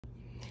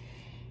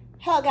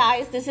Hello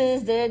guys, this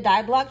is the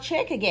Diet Block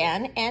Chick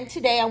again, and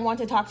today I want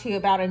to talk to you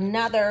about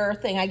another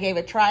thing I gave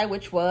a try,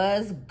 which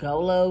was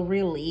Golo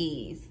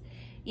Release.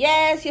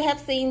 Yes, you have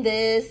seen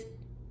this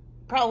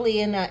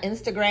probably in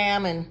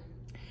Instagram and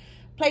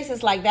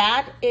places like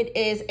that. It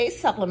is a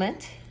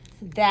supplement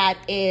that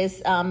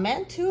is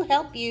meant to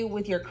help you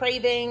with your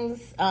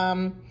cravings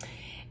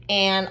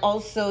and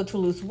also to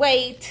lose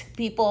weight.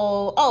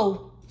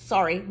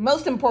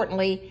 Most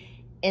importantly,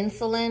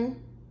 insulin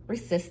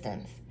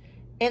resistance,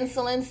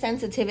 insulin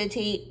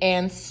sensitivity,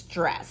 and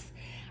stress.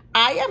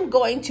 I am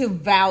going to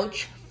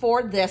vouch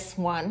for this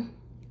one,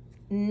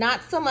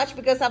 not so much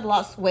because I've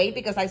lost weight,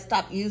 because I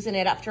stopped using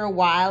it after a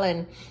while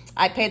and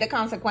I pay the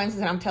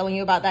consequences, and I'm telling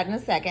you about that in a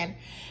second,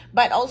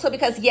 but also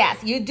because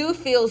yes, you do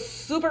feel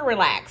super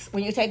relaxed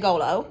when you take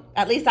Golo.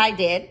 At least I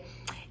did.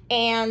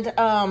 And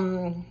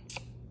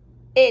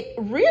it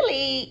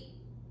really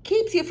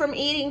keeps you from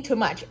eating too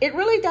much. It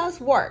really does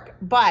work,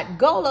 but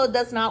Golo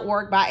does not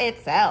work by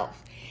itself.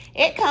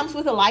 It comes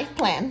with a life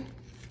plan,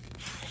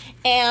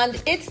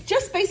 and it's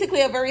just basically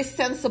a very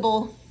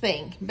sensible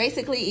thing.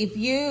 Basically, if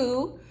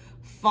you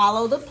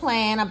follow the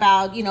plan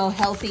about,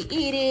 healthy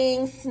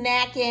eating,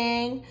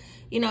 snacking,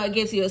 it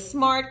gives you a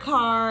smart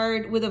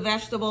card with the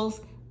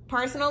vegetables.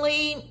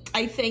 Personally,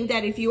 I think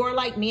that if you are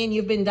like me and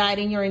you've been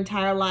dieting your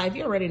entire life,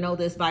 you already know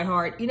this by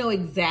heart. You know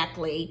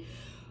exactly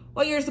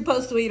what you're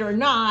supposed to eat or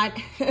not.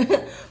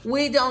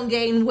 We don't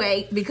gain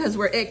weight because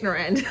we're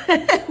ignorant.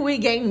 We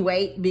gain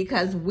weight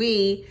because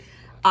we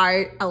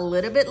are a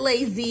little bit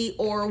lazy,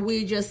 or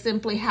we just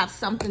simply have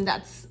something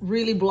that's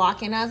really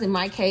blocking us. In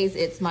my case,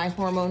 it's my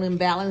hormone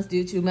imbalance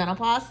due to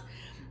menopause.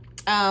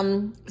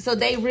 So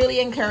they really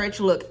encourage,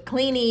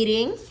 clean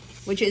eating,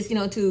 which is,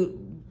 to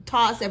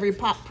toss every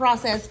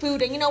processed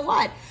food. And you know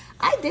what?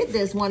 I did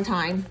this one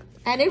time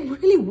and it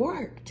really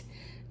worked.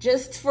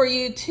 Just for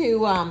you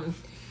to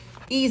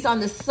ease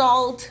on the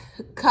salt,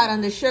 cut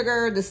on the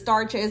sugar, the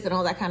starches, and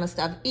all that kind of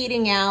stuff.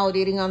 Eating out,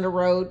 eating on the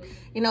road.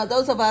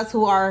 Those of us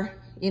who are,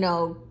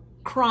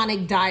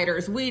 chronic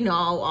dieters, we know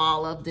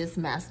all of this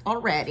mess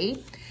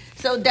already.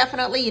 So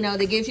definitely,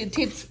 they give you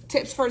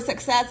tips for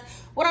success.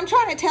 What I'm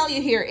trying to tell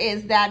you here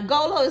is that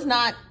Golo is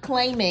not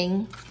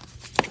claiming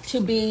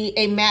to be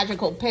a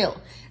magical pill.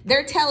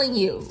 They're telling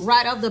you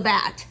right off the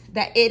bat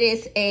that it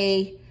is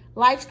a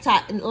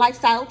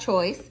lifestyle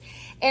choice.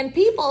 And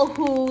people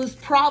whose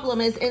problem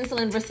is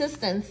insulin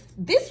resistance,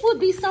 this would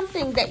be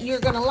something that you're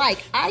gonna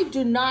like. I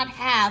do not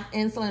have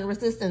insulin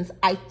resistance.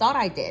 I thought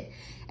I did.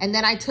 And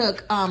then I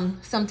took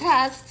some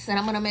tests, and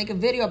I'm gonna make a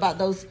video about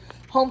those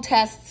home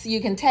tests you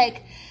can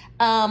take.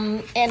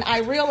 And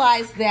I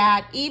realized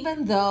that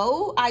even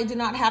though I do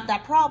not have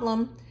that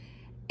problem,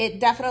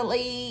 it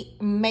definitely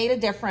made a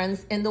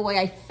difference in the way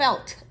I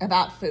felt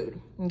about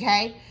food,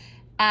 okay?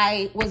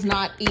 I was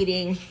not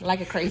eating like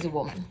a crazy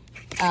woman.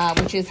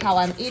 Which is how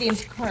I'm eating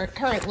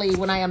currently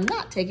when I am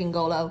not taking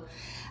Golo,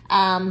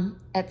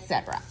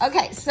 etc.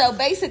 Okay, so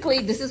basically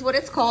this is what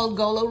it's called,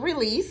 Golo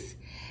Release.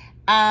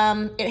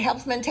 It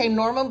helps maintain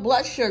normal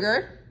blood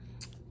sugar.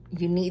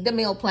 You need the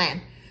meal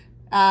plan.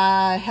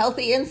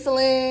 Healthy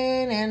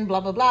insulin and blah,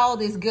 blah, blah, all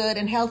this good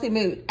and healthy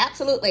mood.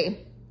 Absolutely.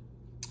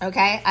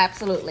 Okay,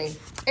 absolutely.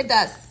 It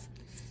does.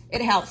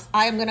 It helps.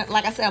 I'm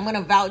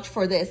gonna vouch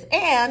for this.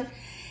 And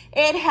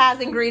it has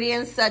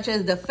ingredients such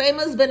as the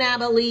famous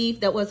banana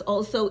leaf that was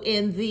also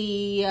in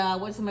the,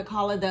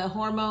 the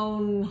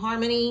Hormone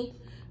Harmony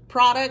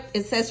product.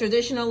 It says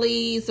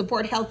traditionally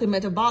support healthy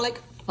metabolic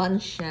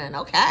function.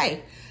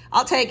 Okay,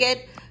 I'll take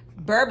it.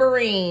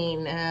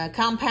 Berberine,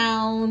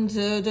 compound,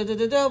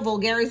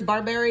 vulgaris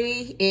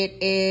barberry.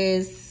 It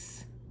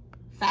is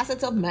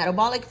facets of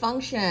metabolic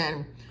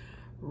function.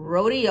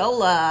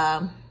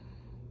 Rhodiola,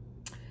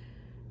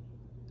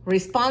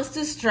 response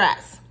to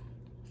stress.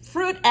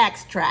 Fruit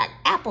extract,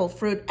 apple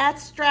fruit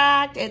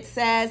extract. It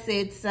says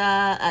it's,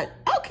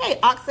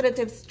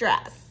 oxidative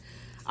stress.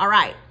 All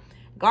right.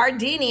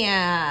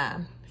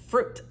 Gardenia,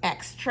 fruit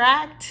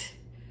extract,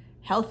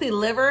 healthy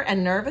liver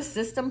and nervous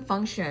system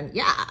function.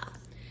 Yeah.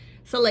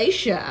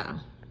 Salacia.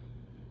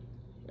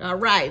 All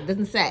right,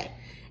 doesn't say.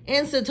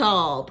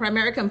 Inositol,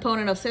 primary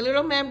component of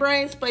cellular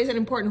membranes, plays an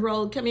important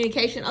role in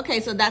communication. Okay,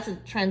 so that's a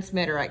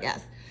transmitter, I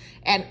guess.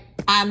 And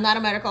I'm not a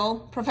medical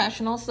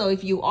professional, so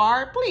if you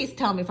are, please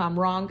tell me if I'm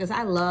wrong, because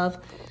I love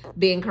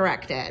being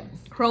corrected.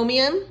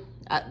 Chromium,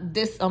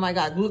 oh my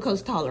God,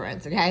 glucose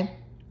tolerance, okay?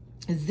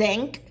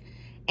 Zinc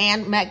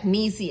and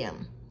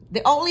magnesium.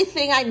 The only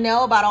thing I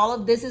know about all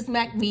of this is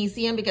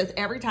magnesium, because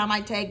every time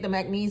I take the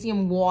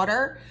magnesium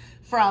water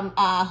from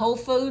Whole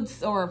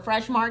Foods or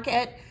Fresh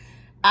Market,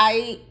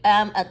 I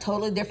am a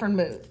totally different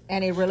mood,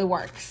 and it really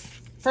works.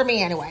 For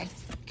me anyway,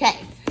 okay.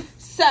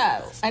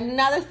 So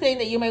another thing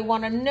that you may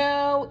want to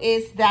know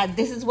is that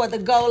this is what the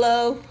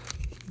Golo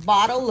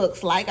bottle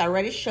looks like. I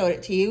already showed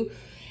it to you.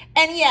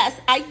 And yes,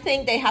 I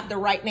think they have the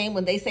right name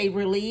when they say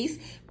release,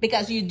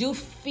 because you do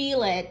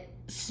feel it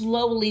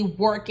slowly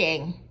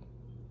working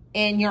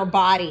in your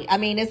body. I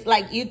mean, it's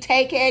like you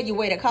take it, you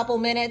wait a couple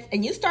minutes,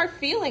 and you start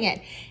feeling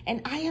it.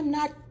 And I am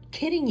not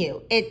kidding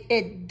you.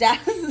 It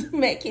does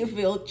make you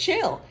feel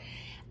chill.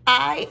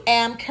 I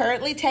am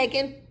currently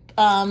taking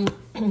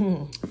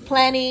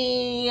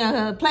Plenity.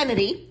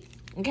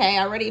 Okay,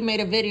 I already made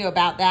a video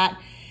about that.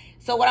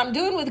 So what I'm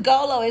doing with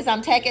Golo is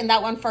I'm taking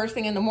that one first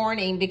thing in the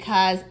morning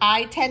because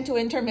I tend to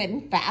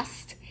intermittent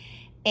fast.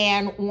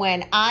 And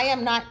when I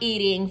am not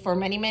eating for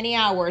many, many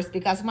hours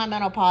because of my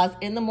menopause,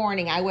 in the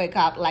morning, I wake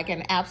up like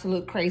an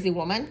absolute crazy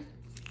woman.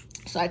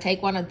 So I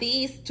take one of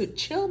these to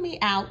chill me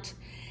out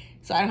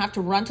so I don't have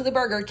to run to the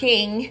Burger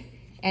King.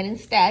 And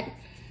instead,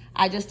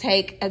 I just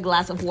take a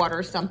glass of water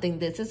or something.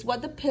 This is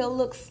what the pill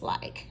looks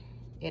like.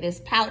 It is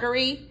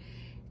powdery,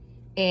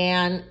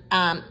 and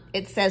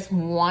it says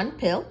 1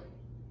 pill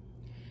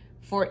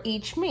for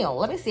each meal.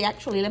 Let me see,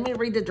 actually, let me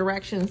read the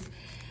directions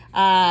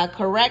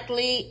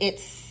correctly. It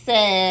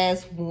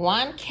says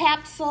 1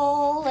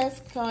 capsule. Let's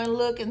go and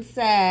look, and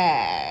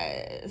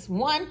says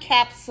 1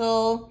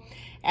 capsule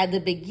at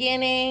the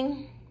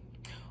beginning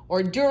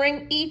or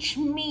during each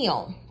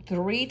meal,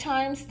 3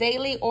 times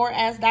daily or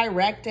as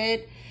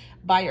directed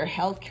by your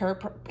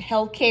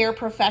healthcare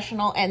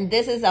professional. And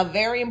this is a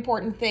very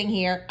important thing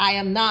here. I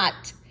am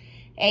not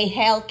a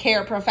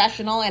healthcare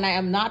professional, and I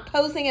am not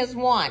posing as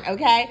one,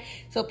 okay?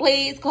 So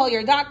please call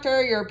your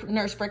doctor, your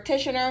nurse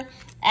practitioner,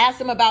 ask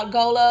them about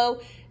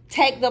Golo,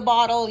 take the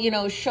bottle, you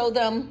know, show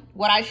them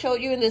what I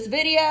showed you in this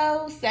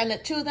video, send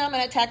it to them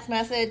in a text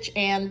message,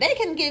 and they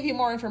can give you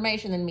more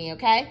information than me,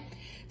 okay?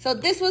 So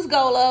this was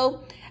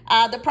Golo.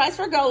 The price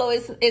for Golo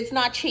it's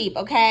not cheap,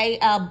 okay?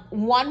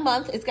 1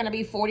 month is going to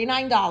be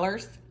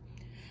 $49.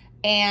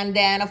 And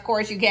then, of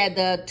course, you get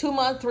the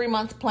 2-month,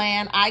 3-month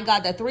plan. I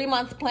got the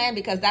 3-month plan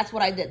because that's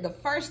what I did the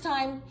first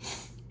time.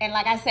 And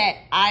like I said,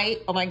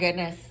 oh my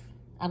goodness,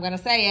 I'm going to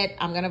say it.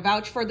 I'm going to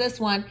vouch for this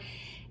one.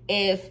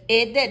 If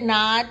it did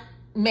not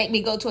make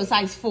me go to a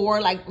size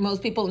 4 like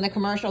most people in the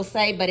commercials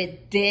say, but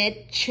it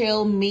did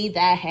chill me the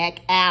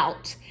heck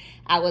out.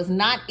 I was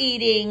not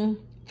eating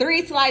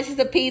 3 slices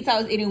of pizza.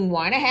 I was eating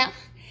 1.5.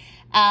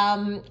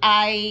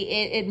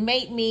 It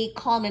made me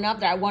calm enough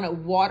that I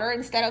wanted water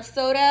instead of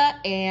soda.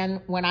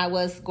 And when I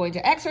was going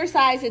to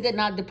exercise, it did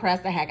not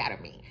depress the heck out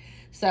of me.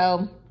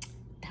 So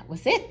that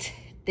was it.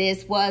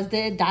 This was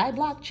the Diet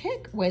Block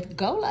Chick with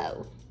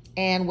Golo.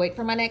 And wait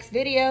for my next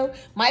video.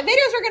 My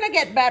videos are going to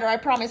get better, I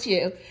promise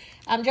you.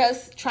 I'm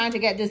just trying to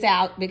get this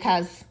out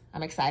because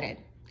I'm excited.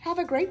 Have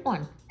a great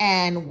one.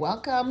 And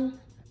welcome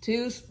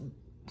to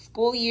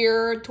school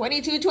year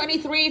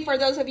 22-23 for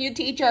those of you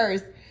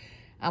teachers.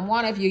 I'm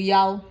one of you,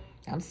 y'all.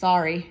 I'm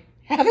sorry.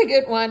 Have a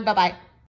good one. Bye-bye.